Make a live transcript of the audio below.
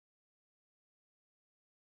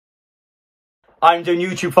I'm doing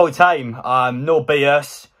YouTube full time. No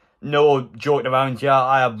BS, no joking around here.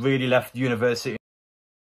 I have really left university.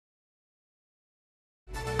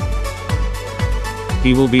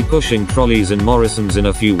 He will be pushing trolleys in Morrison's in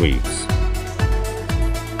a few weeks.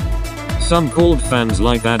 Some called fans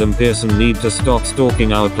like Adam Pearson need to stop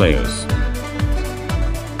stalking our players.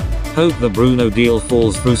 Hope the Bruno deal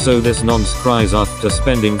falls through so this nonce cries after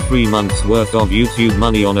spending 3 months worth of YouTube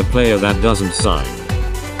money on a player that doesn't sign.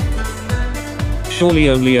 Surely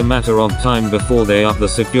only a matter of time before they up the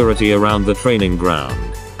security around the training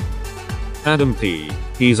ground. Adam P.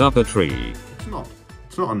 He's up a tree. It's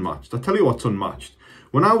not unmatched. I tell you what's unmatched.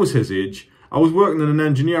 When I was his age, I was working in an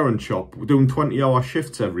engineering shop doing 20-hour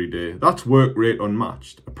shifts every day. That's work rate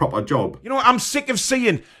unmatched. A proper job. You know, I'm sick of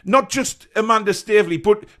seeing not just Amanda Staveley,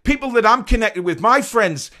 but people that I'm connected with, my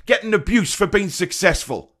friends, getting abuse for being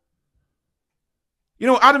successful. You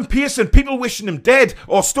know, Adam Pearson, people wishing him dead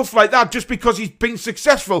or stuff like that just because he's been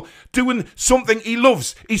successful doing something he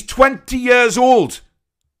loves. He's 20 years old.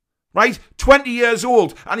 Right? 20 years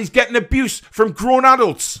old, and he's getting abuse from grown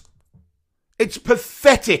adults. It's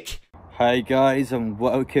pathetic. Hey guys, and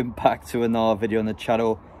welcome back to another video on the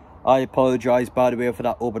channel. I apologise by the way for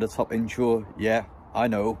that over the top intro. Yeah, I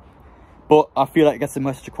know, but I feel like it gets the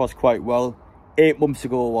message across quite well. 8 months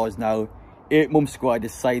ago it was now. 8 months ago I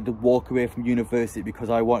decided to walk away from university because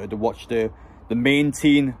I wanted to watch the main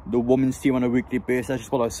team, the women's team on a weekly basis. I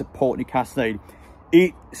just wanted to support Newcastle United.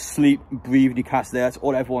 Eat, sleep, breathe Newcastle. That's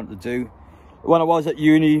all I ever wanted to do. When I was at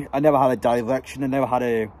uni, I never had a direction. I never had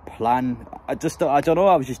a plan. I don't know.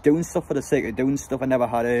 I was just doing stuff for the sake of doing stuff. I never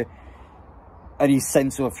had any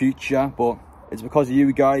sense of a future. But it's because of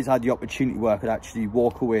you guys I had the opportunity where I could actually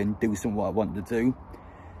walk away and do something what I wanted to do.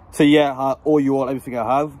 So yeah, I owe you all everything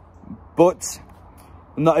I have. But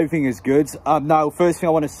not everything is good. Now, first thing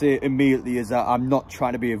I want to say immediately is that I'm not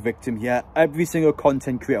trying to be a victim here. Every single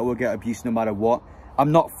content creator will get abused no matter what.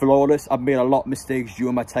 I'm not flawless. I've made a lot of mistakes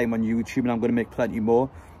during my time on YouTube, and I'm going to make plenty more.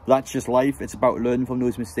 That's just life. It's about learning from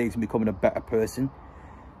those mistakes and becoming a better person.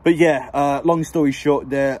 But yeah, long story short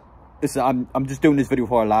there, listen, I'm just doing this video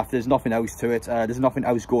for a laugh. There's nothing else to it. There's nothing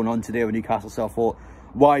else going on today with Newcastle, so I thought,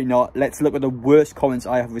 why not? Let's look at the worst comments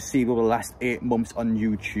I have received over the last 8 months on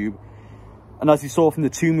YouTube. And as you saw from the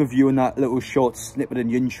Tomb review and that little short snippet in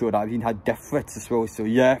the intro, that I've even had death threats as well. So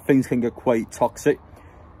yeah, things can get quite toxic.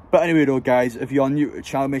 But anyway though guys, if you're new to the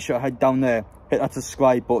channel, make sure to head down there, hit that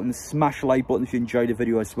subscribe button, smash the like button if you enjoyed the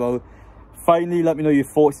video as well. Finally, let me know your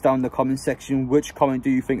thoughts down in the comment section. Which comment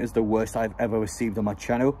do you think is the worst I've ever received on my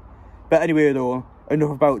channel? But anyway though,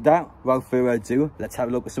 enough about that. Without further ado, let's have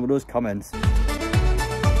a look at some of those comments.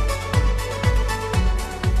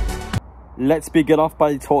 Let's begin off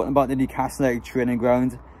by talking about the Newcastle United training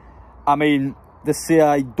ground. I mean, to say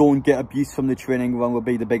I don't get abuse from the training ground would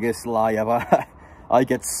be the biggest lie ever. I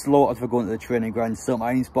get slaughtered for going to the training ground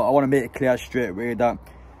sometimes, but I want to make it clear straight away that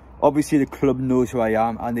obviously the club knows who I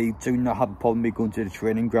am and they do not have a problem with going to the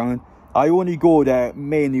training ground. I only go there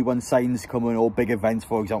mainly when signings come in or big events,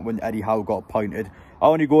 for example when Eddie Howe got appointed. I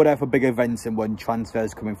only go there for big events and when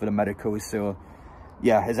transfers come in for the medicals. So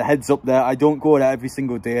yeah, as a heads up there, I don't go there every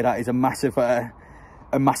single day. That is a massive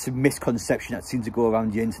misconception that seems to go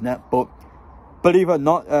around the internet. But believe it or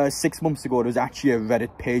not, 6 months ago, there was actually a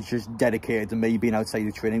Reddit page just dedicated to me being outside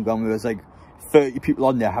the training ground. There was like 30 people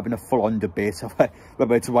on there having a full-on debate of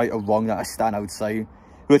whether it's right or wrong that I stand outside.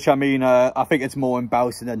 Which, I mean, I think it's more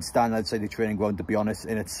embarrassing than standing outside the training ground, to be honest,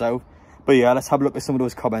 in itself. But yeah, let's have a look at some of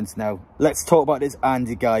those comments now. Let's talk about this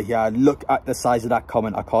Andy guy here. Look at the size of that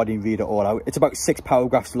comment. I can't even read it all out. It's about 6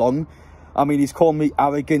 paragraphs long. I mean, he's calling me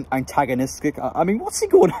arrogant, antagonistic. I mean, what's he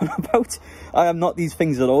going on about? I am not these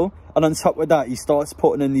things at all. And on top of that, he starts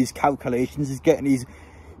putting in these calculations. He's getting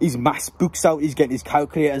his maths books out. He's getting his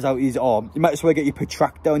calculators out. You might as well get your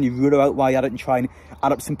protractor and your ruler out while you're at it and try and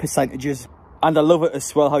add up some percentages. And I love it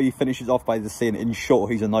as well how he finishes off by just saying, in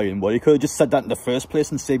short, he's annoying. Well, you could have just said that in the first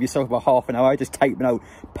place and saved yourself about half an hour just typing out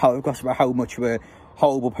paragraphs about how much of a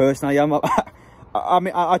horrible person I am. I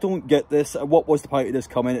mean, I don't get this. What was the point of this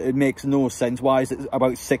comment? It makes no sense. Why is it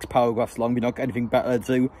about 6 paragraphs long? We not got anything better to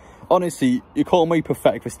do. Honestly, you call me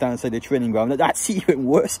pathetic for standing outside the training ground. That's even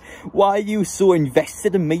worse. Why are you so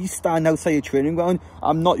invested in me standing outside your training ground?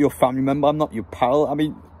 I'm not your family member. I'm not your pal. I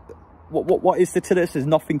mean, what is there to this? There's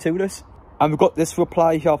nothing to this. And we've got this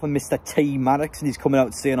reply here from Mr. T. Maddox, and he's coming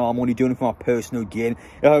out saying, oh, I'm only doing it for my personal gain.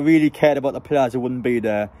 If I really cared about the players, I wouldn't be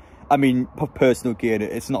there. I mean, for personal gain,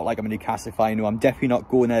 it's not like I'm a Newcastle fan. No, I'm definitely not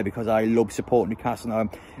going there because I love supporting Newcastle and I'm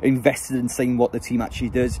invested in seeing what the team actually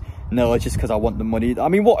does. No, it's just because I want the money. I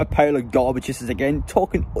mean, what a pile of garbage this is again.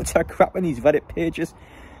 Talking utter crap on these Reddit pages.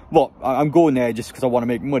 what, I'm going there just because I want to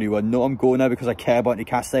make money? Well, no, I'm going there because I care about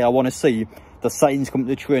Newcastle. I want to see the signs come to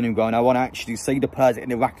the training ground. I want to actually see the players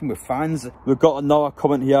interacting with fans. We've got another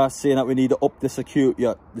comment here saying that we need to up the security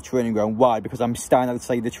at the training ground. Why? Because I'm standing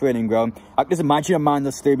outside the training ground. I can just imagine a man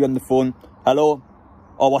that's still on the phone. Hello?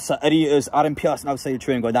 Oh, what's that? Eddie, is Adam Pearson outside the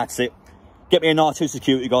training ground. That's it. Get me an R2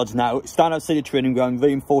 security guards now. Stand outside the training ground,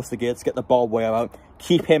 reinforce the gates, get the barbed wire out,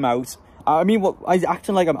 keep him out. I mean, what, I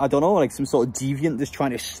acting like I don't know, like some sort of deviant just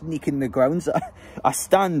trying to sneak in the grounds. I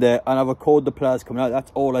stand there and I record the players coming out.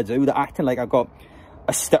 That's all I do. They're acting like I've got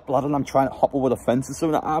a step ladder and I'm trying to hop over the fence or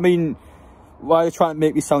something. I mean, why are they trying to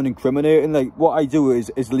make me sound incriminating? Like, what I do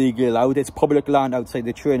is legally allowed. It's public land outside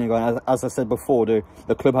the training ground. As I said before,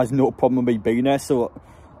 the club has no problem with me being there. So,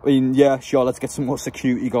 I mean, yeah, sure, let's get some more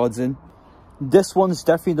security guards in. This one's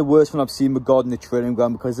definitely the worst one I've seen regarding the training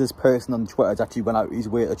ground, because this person on Twitter has actually went out his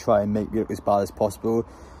way to try and make me look as bad as possible.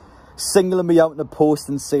 Singling me out in the post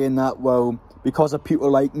and saying that, well, because of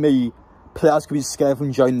people like me, players could be scared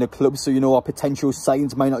from joining the club. So, you know, our potential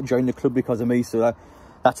signs might not join the club because of me. So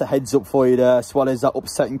that's a heads up for you there. As well as that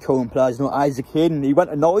upsetting current players. You know, Isaac Hayden, he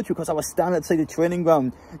went to Norwich because I was standing outside the training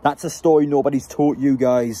ground. That's a story nobody's taught you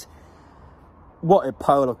guys. What a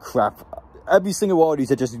pile of crap. Every single one of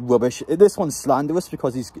these are just rubbish. This one's slanderous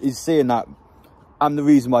because he's saying that I'm the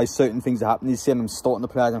reason why certain things are happening. He's saying I'm stalking the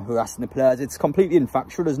players, I'm harassing the players. It's completely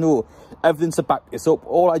infactual. There's no evidence to back this up.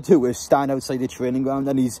 All I do is stand outside the training ground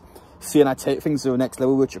and he's saying I take things to the next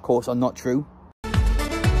level, which of course are not true.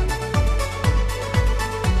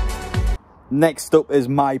 Next up is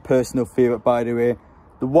my personal favourite, by the way.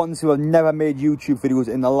 The ones who have never made YouTube videos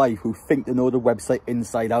in their life, who think they know the website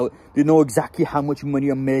inside out. They know exactly how much money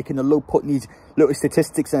I'm making. They love putting these little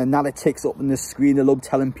statistics and analytics up on the screen. They love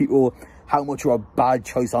telling people how much of a bad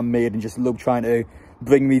choice I made and just love trying to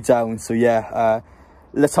bring me down. So yeah,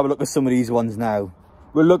 let's have a look at some of these ones now.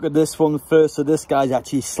 We'll look at this one first. So this guy's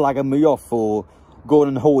actually slagging me off for going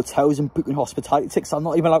in hotels and booking hospitality tickets. I'm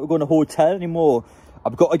not even allowed to go in a hotel anymore.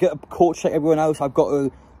 I've got to get a coach like everyone else. I've got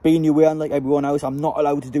to be in your like everyone else. I'm not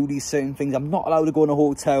allowed to do these certain things. I'm not allowed to go in a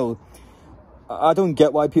hotel. I don't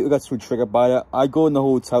get why people get so triggered by it. I go in the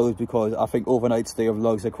hotels because I think overnight stay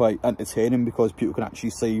vlogs are quite entertaining, because people can actually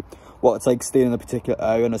see what it's like staying in a particular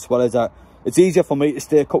area. And as well as that, it's easier for me to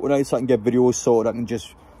stay a couple of nights so I can get videos sorted. I can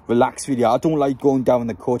just relax really. I don't like going down in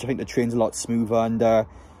the coach. I think the train's a lot smoother, and yeah,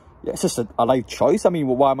 it's just a life choice. I mean,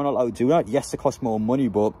 well, why am I not allowed to do that? Yes, it costs more money,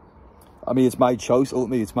 but I mean, it's my choice.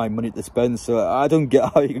 Ultimately, it's my money to spend. So I don't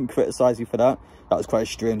get how you can criticise me for that. That was quite a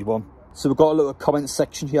strange one. So we've got a little comment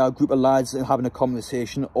section here. A group of lads having a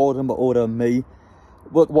conversation. All of them, but all of me.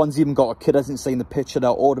 Look, one's even got a kid, hasn't seen the picture.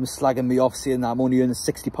 Now all of them slagging me off, saying that I'm only earning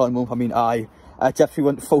 £60 a month. I mean, I definitely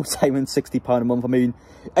went full time and £60 a month. I mean,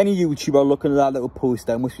 any YouTuber looking at that little post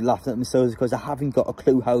there must be laughing at themselves, because they haven't got a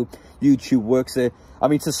clue how YouTube works. I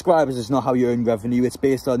mean, subscribers is not how you earn revenue. It's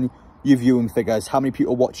based on your viewing figures, how many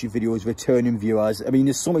people watch your videos, returning viewers. I mean,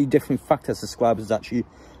 there's so many different factors. Subscribers is actually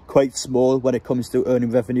quite small when it comes to earning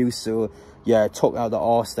revenue. So yeah, talking out the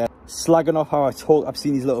arse there, slagging off how I talk. I've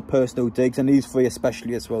seen these little personal digs, and these three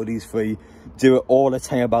especially as well. These three do it all the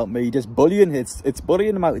time about me, just bullying. It's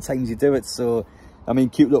bullying the amount of times you do it. So I mean,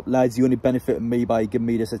 keep it up, lads. You only benefit me by giving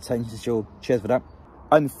me this attention, so cheers for that.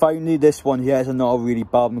 And finally, this one here is another really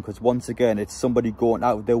bad one, because once again, it's somebody going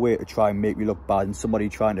out of their way to try and make me look bad, and somebody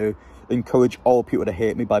trying to encourage all people to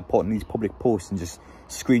hate me by putting these public posts and just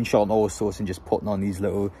screenshotting all sorts and just putting on these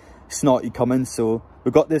little snarky comments. So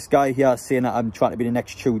we've got this guy here saying that I'm trying to be the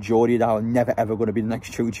next True Geordie, that I'm never ever going to be the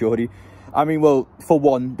next True Geordie. I mean, well, for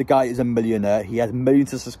one, the guy is a millionaire. He has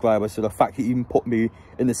millions of subscribers, so the fact he even put me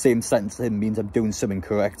in the same sentence to him means I'm doing something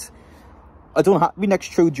correct. I don't have to be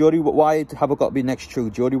next True Geordie. Why have I got to be next True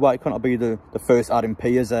Geordie? Why can't I be the first Adam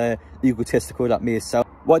P, as egotistical that may sound?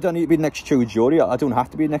 Why do I need to be next True Geordie? I don't have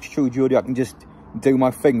to be next True Geordie. I can just do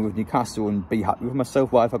my thing with Newcastle and be happy with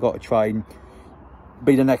myself. Why have I got to try and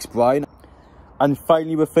be the next Brian? And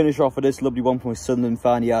finally, we'll finish off with this lovely one from a Sunderland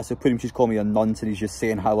fan. Yeah, so pretty much just called me a nonce, and he's just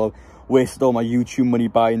saying how I wasted all my YouTube money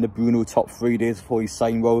buying the Bruno top 3 days before he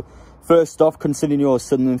signed. Well, first off, considering you're a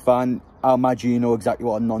Sunderland fan, I imagine you know exactly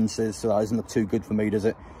what a nonce is, so that doesn't look too good for me, does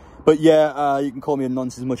it? But yeah, you can call me a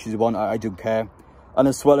nonce as much as you want. I don't care. And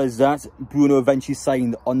as well as that, Bruno eventually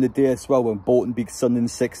signed on the day as well when Bolton beat Sunderland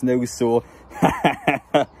 6-0. So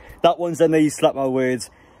that one's a nice slap my words.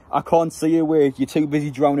 I can't see you where you're too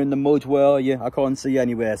busy drowning in the mud. Where are you? I can't see you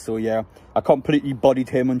anywhere. So yeah, I completely bodied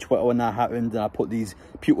him on Twitter when that happened, and I put these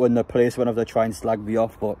people in their place whenever they try and slag me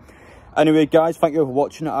off. But anyway, guys, thank you for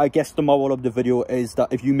watching. I guess the moral of the video is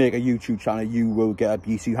that if you make a YouTube channel, you will get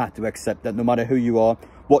abuse. You have to accept that no matter who you are,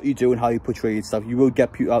 what you do and how you portray yourself, you will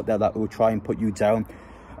get people out there that will try and put you down.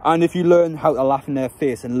 And if you learn how to laugh in their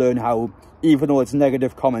face and learn how, even though it's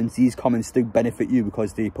negative comments, these comments do benefit you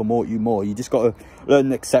because they promote you more. You just got to learn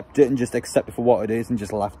and accept it, and just accept it for what it is and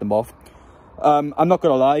just laugh them off. I'm not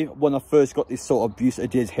going to lie, when I first got this sort of abuse,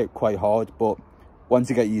 it did hit quite hard, but once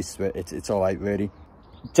you get used to it, it's alright really.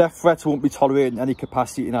 Death threats won't be tolerated in any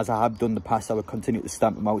capacity, and as I have done in the past, I will continue to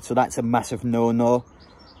stamp them out, so that's a massive no-no.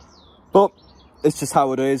 But it's just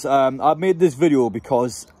how it is. I've made this video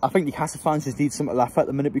because I think Newcastle fans just need something to laugh at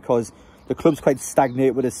the minute, because the club's quite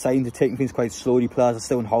stagnant with its signs. They're taking things quite slowly. Players are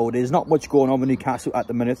still on holidays. Not much going on with Newcastle at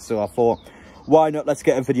the minute, so I thought, why not? Let's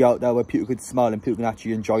get a video out there where people could smile and people can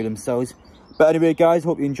actually enjoy themselves. But anyway, guys,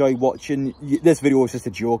 hope you enjoyed watching. This video was just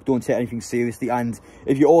a joke. Don't take anything seriously. And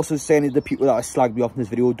if you're also saying to the people that have slagged me off in this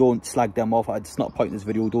video, don't slag them off. It's not a point in this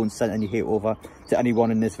video. Don't send any hate over to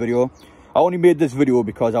anyone in this video. I only made this video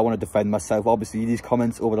because I want to defend myself. Obviously, these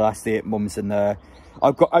comments over the last 8 months, and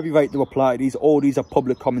I've got every right to reply to these. All these are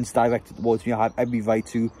public comments directed towards me. I have every right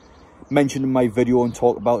to mention in my video and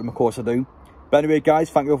talk about them. Of course I do. But anyway,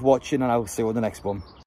 guys, thank you for watching, and I will see you on the next one.